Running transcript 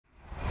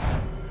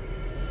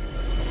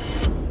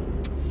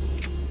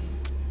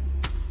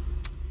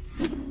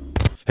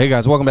Hey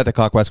guys, welcome back to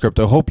CLOCKWISE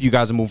Crypto. Hope you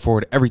guys are moving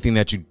forward everything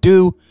that you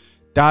do.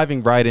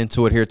 Diving right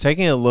into it here,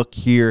 taking a look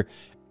here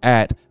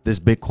at this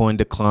Bitcoin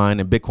decline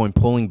and Bitcoin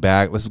pulling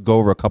back. Let's go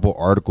over a couple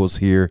articles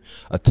here.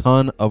 A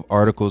ton of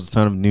articles, a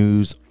ton of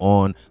news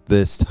on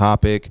this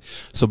topic.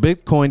 So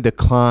Bitcoin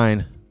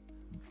declined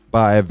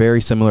by a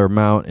very similar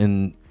amount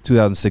in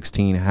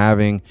 2016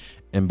 halving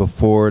and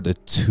before the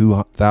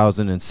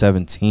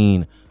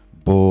 2017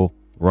 bull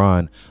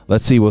run.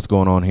 Let's see what's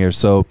going on here.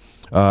 So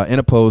in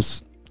a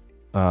post,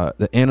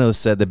 the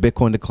analyst said that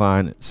Bitcoin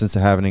decline since the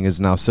halving is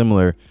now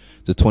similar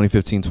to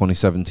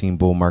 2015-2017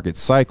 bull market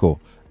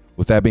cycle.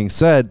 With that being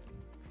said,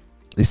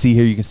 they see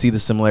here, you can see the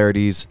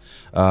similarities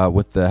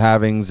with the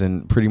halvings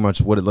and pretty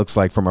much what it looks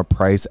like from a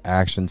price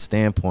action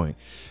standpoint.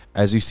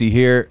 As you see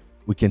here,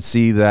 we can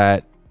see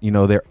that, you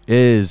know, there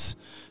is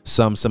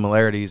some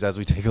similarities as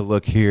we take a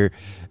look here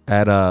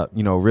at,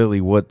 you know, really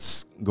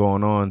what's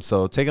going on.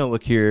 So taking a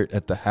look here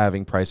at the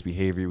halving price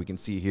behavior, we can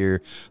see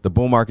here the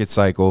bull market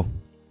cycle,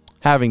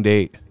 halving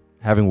date,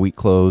 halving week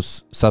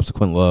close,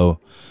 subsequent low,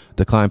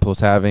 decline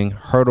post halving,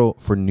 hurdle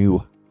for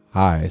new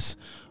highs,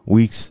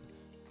 weeks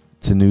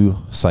to new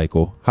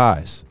cycle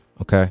highs.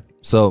 Okay,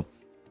 so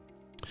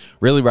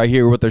really right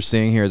here, what they're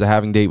seeing here is a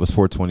halving date was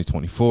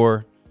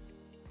 4/20/24.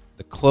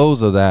 The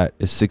close of that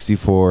is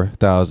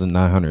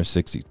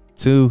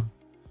 64,962.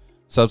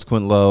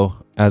 Subsequent low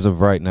as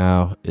of right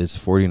now is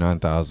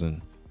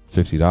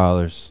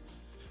 $49,050.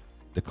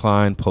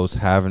 Decline post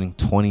halving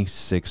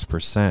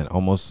 26%,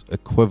 almost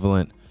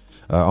equivalent,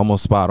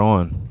 almost spot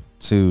on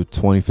to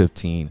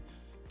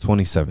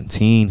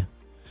 2015-2017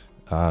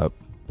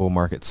 bull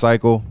market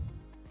cycle.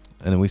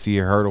 And then we see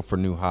a hurdle for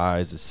new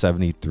highs is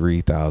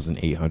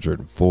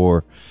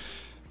 73,804.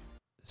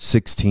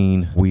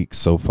 16 weeks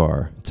so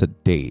far to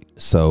date.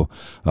 So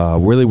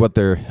really what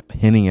they're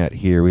hinting at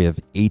here, we have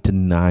 8 to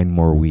 9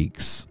 more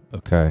weeks,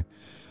 okay,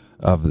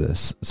 of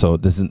this. So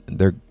this is,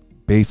 they're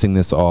basing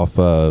this off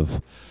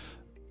of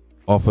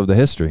the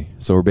history.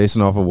 So we're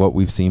basing off of what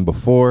we've seen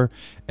before.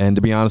 And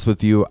to be honest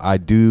with you, I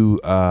do,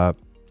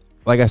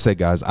 like I said,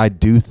 guys, I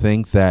do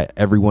think that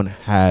everyone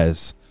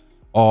has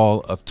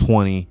all of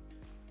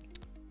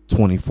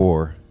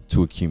 2024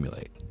 to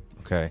accumulate.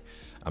 Okay.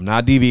 I'm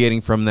not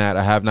deviating from that.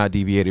 I have not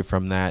deviated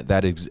from that.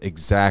 That is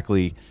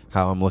exactly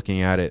how I'm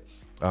looking at it.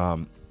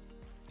 You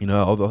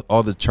know,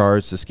 all the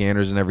charts, the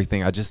scanners and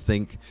everything. I just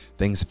think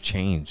things have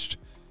changed.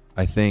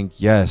 I think,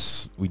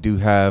 yes, we do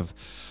have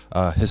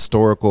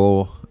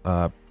historical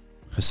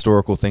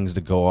things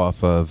to go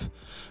off of,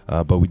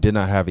 but we did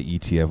not have an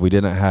ETF. We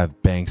did not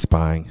have banks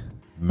buying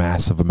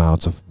massive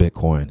amounts of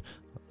Bitcoin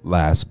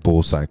last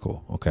bull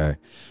cycle. Okay,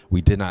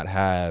 we did not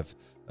have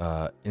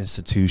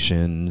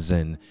institutions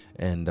and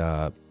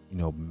you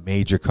know,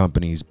 major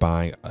companies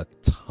buying a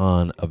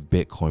ton of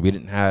Bitcoin. We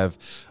didn't have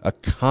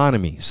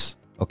economies.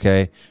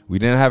 Okay, we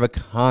didn't have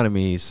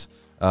economies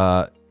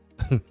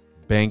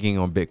banking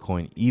on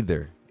Bitcoin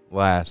either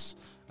last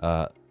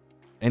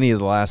any of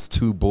the last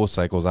 2 bull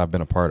cycles I've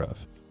been a part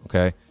of.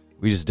 Okay,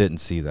 we just didn't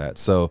see that.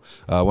 So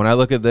when I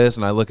look at this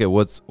and I look at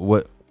what's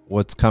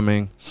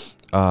coming,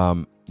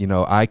 you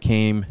know, I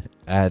came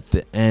at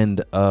the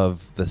end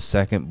of the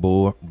second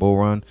bull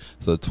run.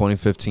 So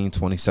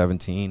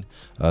 2015-2017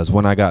 is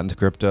when I got into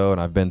crypto, and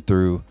I've been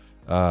through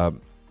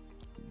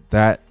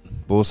that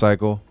bull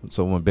cycle.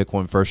 So when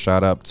Bitcoin first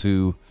shot up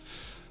to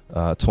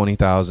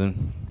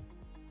 20,000,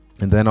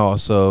 and then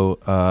also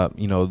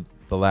you know,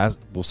 the last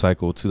bull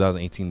cycle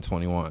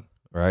 2018-21,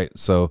 right?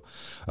 So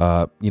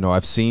you know,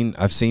 I've seen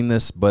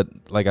this, but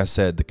like I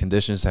said, the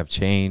conditions have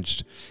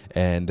changed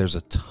and there's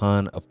a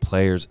ton of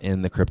players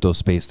in the crypto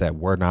space that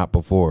were not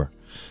before.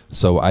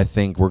 So I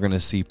think we're going to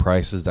see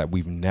prices that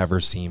we've never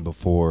seen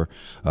before,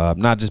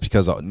 not just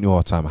because of new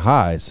all-time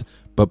highs,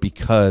 but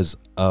because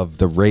of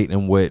the rate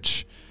in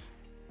which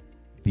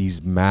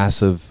these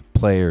massive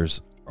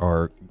players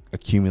are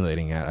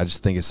accumulating at. I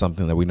just think it's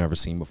something that we've never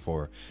seen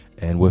before.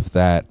 And with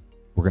that,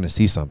 we're going to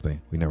see something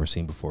we never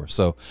seen before.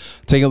 So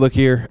take a look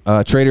here.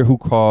 Trader who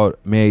called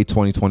May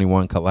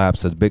 2021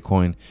 collapse says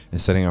Bitcoin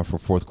is setting up for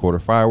fourth quarter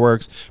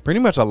fireworks. Pretty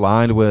much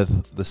aligned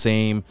with the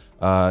same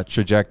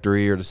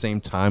trajectory or the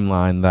same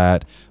timeline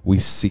that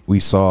we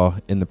saw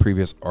in the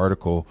previous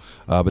article.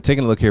 But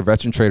taking a look here,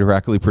 veteran trader who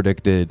accurately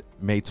predicted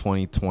May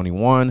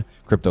 2021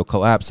 crypto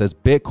collapse says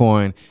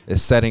Bitcoin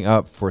is setting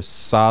up for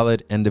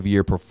solid end of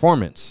year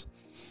performance.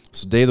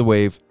 So Day of the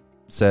Wave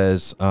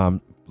says,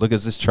 look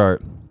at this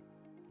chart.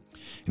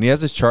 And he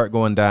has this chart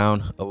going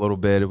down a little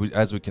bit.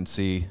 As we can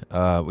see,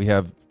 we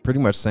have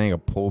pretty much saying a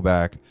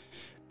pullback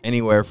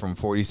anywhere from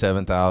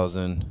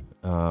 47,000,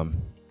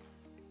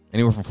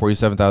 anywhere from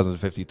 47,000 to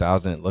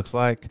 50,000. It looks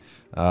like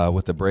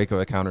with the break of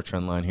a counter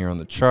trend line here on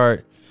the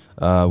chart,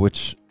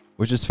 which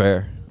is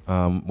fair,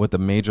 with the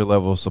major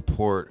level of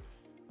support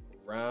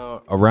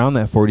around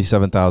that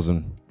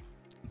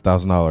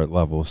 $47,000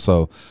 level.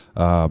 So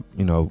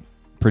you know,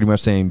 pretty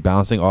much saying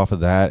bouncing off of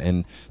that.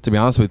 And to be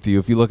honest with you,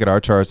 if you look at our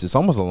charts, it's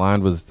almost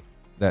aligned with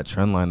that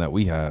trend line that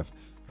we have,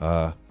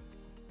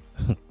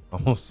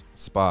 almost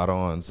spot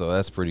on. So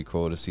that's pretty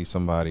cool to see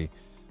somebody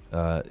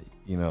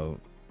you know,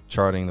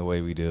 charting the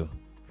way we do.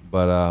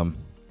 But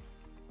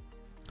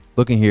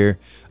looking here,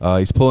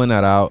 he's pulling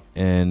that out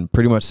and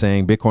pretty much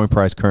saying Bitcoin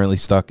price currently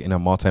stuck in a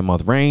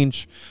multi-month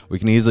range. We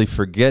can easily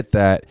forget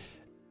that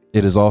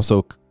it is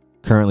also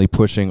currently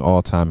pushing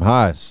all-time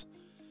highs,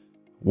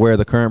 where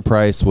the current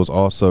price was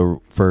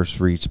also first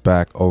reached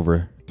back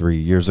over 3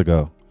 years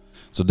ago.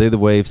 So Day the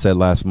Wave said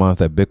last month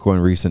that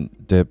Bitcoin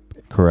recent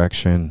dip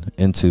correction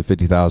into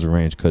 50,000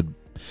 range could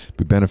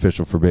be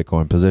beneficial for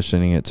Bitcoin,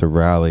 positioning it to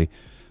rally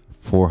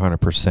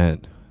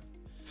 400%,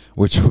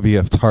 which will be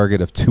a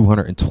target of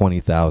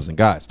 220,000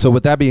 guys. So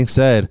with that being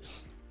said,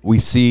 we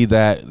see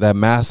that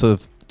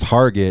massive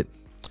target.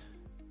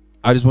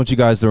 I just want you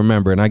guys to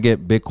remember, and I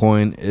get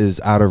Bitcoin is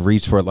out of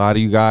reach for a lot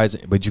of you guys,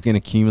 but you can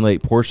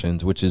accumulate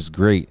portions, which is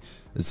great.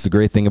 It's the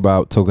great thing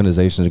about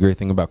tokenization. The great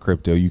thing about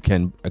crypto. You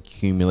can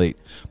accumulate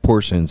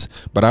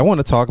portions. But I want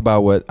to talk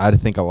about what I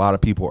think a lot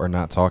of people are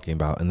not talking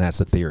about, and that's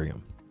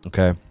Ethereum.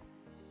 Okay.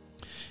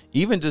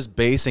 Even just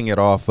basing it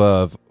off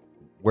of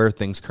where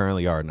things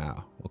currently are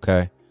now.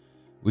 Okay.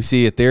 We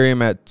see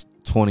Ethereum at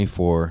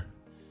 24.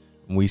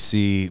 And we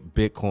see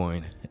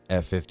Bitcoin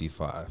at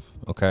 55.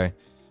 Okay.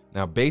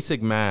 Now,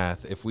 basic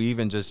math, if we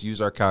even just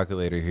use our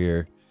calculator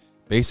here,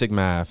 basic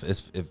math,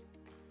 if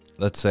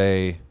let's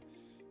say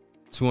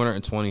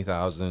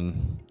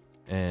 220,000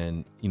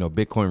 and, you know,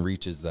 Bitcoin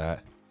reaches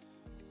that,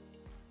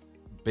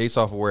 based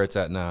off of where it's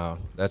at now,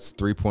 that's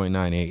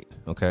 3.98.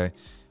 Okay.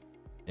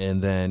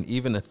 And then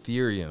even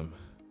Ethereum,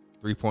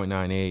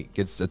 3.98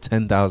 gets a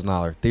 $10,000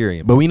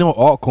 Ethereum. But we know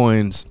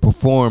altcoins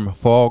perform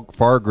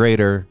far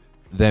greater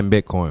than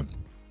Bitcoin.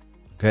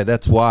 Okay,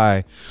 that's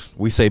why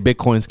we say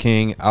Bitcoin's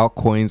king,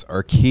 altcoins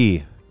are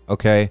key.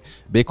 Okay,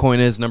 Bitcoin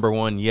is number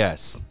one,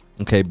 yes.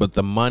 Okay, but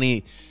the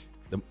money,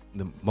 the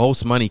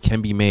most money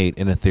can be made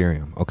in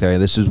Ethereum. Okay,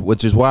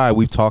 which is why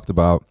we've talked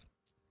about.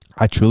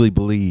 I truly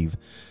believe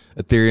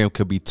Ethereum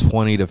could be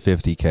 20 to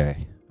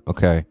 50K.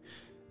 Okay,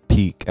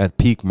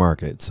 peak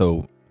market.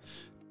 So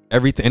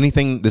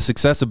the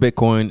success of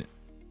Bitcoin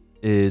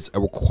is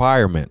a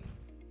requirement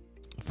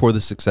for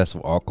the success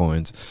of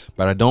altcoins,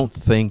 but I don't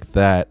think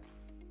that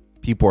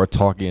people are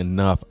talking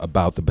enough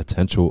about the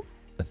potential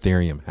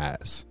Ethereum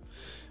has,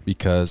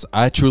 because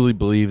I truly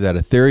believe that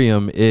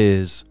Ethereum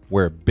is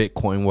where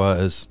Bitcoin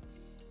was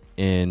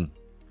in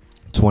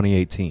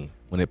 2018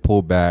 when it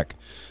pulled back,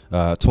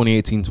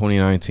 2018,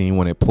 2019,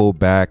 when it pulled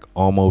back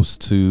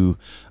almost to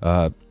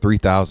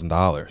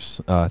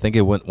 $3,000. I think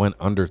it went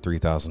under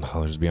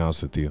 $3,000, to be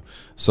honest with you.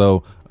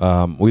 So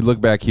we look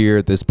back here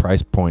at this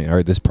price point,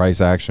 or this price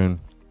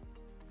action,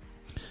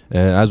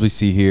 and as we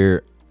see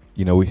here,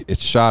 you know, it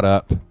shot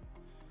up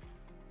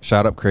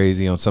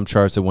crazy. On some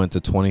charts it went to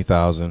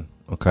 20,000.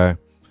 Okay,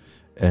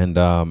 and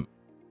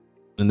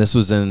this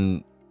was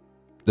in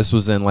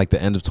like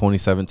the end of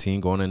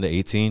 2017 going into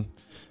 18.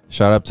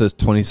 Shot up to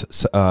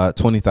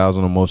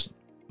 20,000 on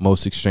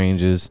most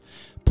exchanges,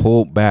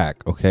 pulled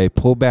back. Okay,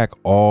 pulled back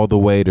all the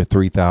way to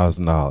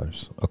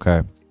 $3,000.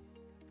 Okay,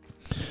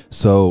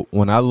 so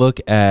when I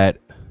look at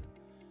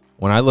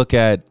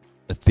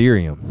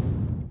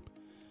Ethereum,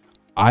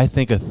 I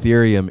think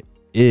Ethereum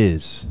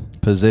is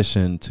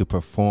positioned to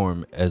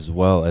perform as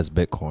well as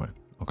Bitcoin.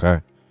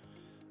 Okay,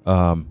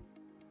 I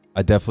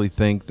definitely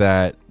think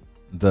that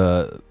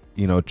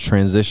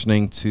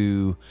transitioning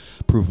to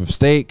proof of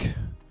stake,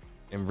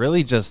 and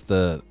really just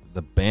the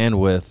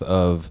bandwidth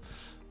of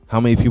how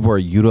many people are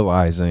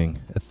utilizing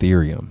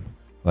Ethereum.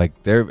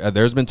 Like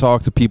there's been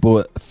talk to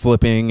people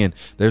flipping, and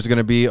there's going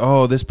to be,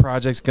 oh, this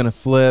project's going to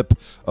flip.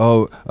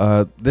 Oh,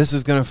 this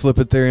is going to flip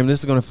Ethereum.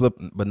 This is going to flip.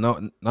 But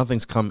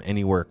nothing's come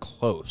anywhere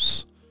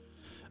close.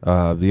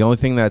 The only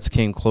thing that's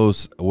came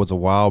close was a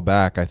while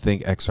back. I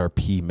think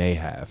XRP may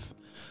have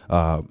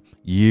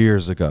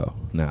years ago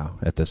now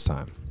at this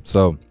time.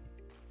 So,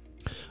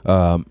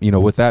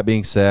 with that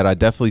being said, I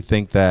definitely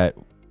think that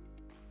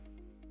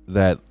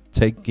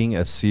taking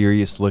a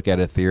serious look at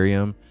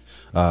Ethereum,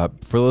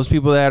 for those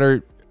people that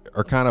are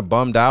kind of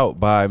bummed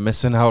out by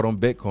missing out on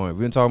Bitcoin.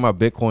 We've been talking about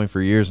Bitcoin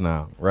for years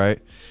now, right?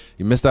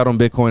 You missed out on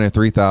Bitcoin at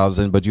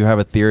 3,000, but you have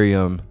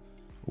Ethereum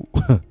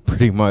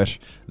pretty much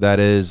that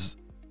is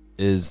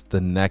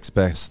the next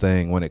best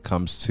thing when it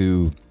comes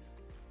to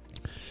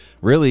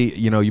really,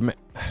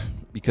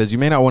 because you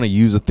may not want to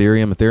use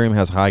Ethereum. Ethereum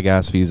has high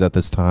gas fees at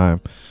this time,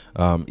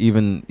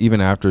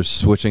 even after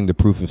switching to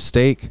proof of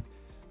stake.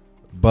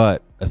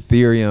 But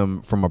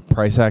Ethereum, from a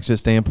price action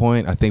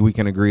standpoint, I think we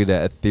can agree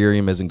that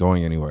Ethereum isn't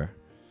going anywhere.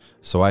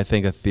 So I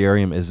think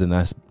Ethereum is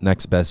the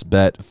next best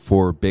bet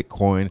for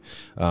Bitcoin.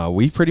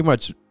 We pretty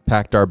much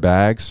packed our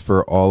bags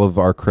for all of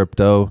our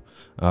crypto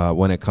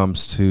when it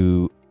comes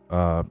to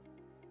where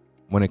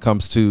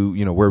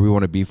we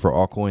want to be for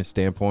altcoin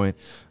standpoint.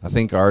 I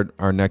think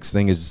our next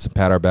thing is just to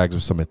pat our bags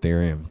with some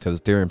Ethereum,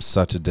 because Ethereum's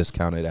such a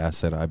discounted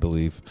asset. I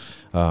believe,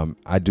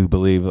 I do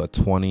believe a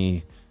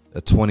 20,000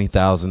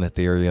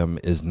 Ethereum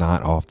is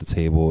not off the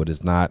table. It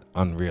is not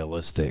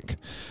unrealistic.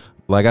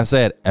 Like I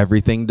said,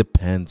 everything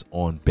depends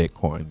on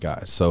Bitcoin,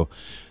 guys. So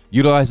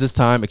utilize this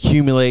time,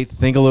 accumulate,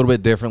 think a little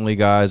bit differently,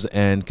 guys,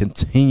 and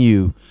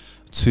continue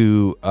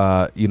to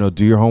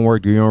do your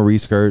homework, do your own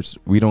research.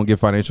 We don't give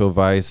financial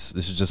advice.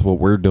 This is just what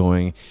we're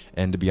doing.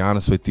 And to be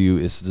honest with you,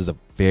 this is a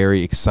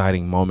very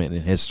exciting moment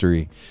in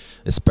history,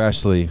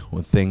 especially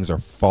when things are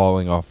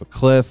falling off a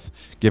cliff,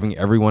 giving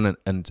everyone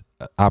an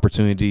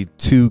opportunity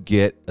to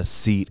get a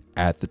seat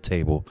at the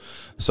table.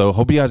 So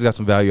hope you guys got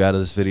some value out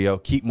of this video.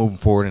 Keep moving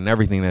forward in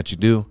everything that you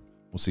do.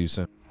 We'll see you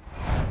soon.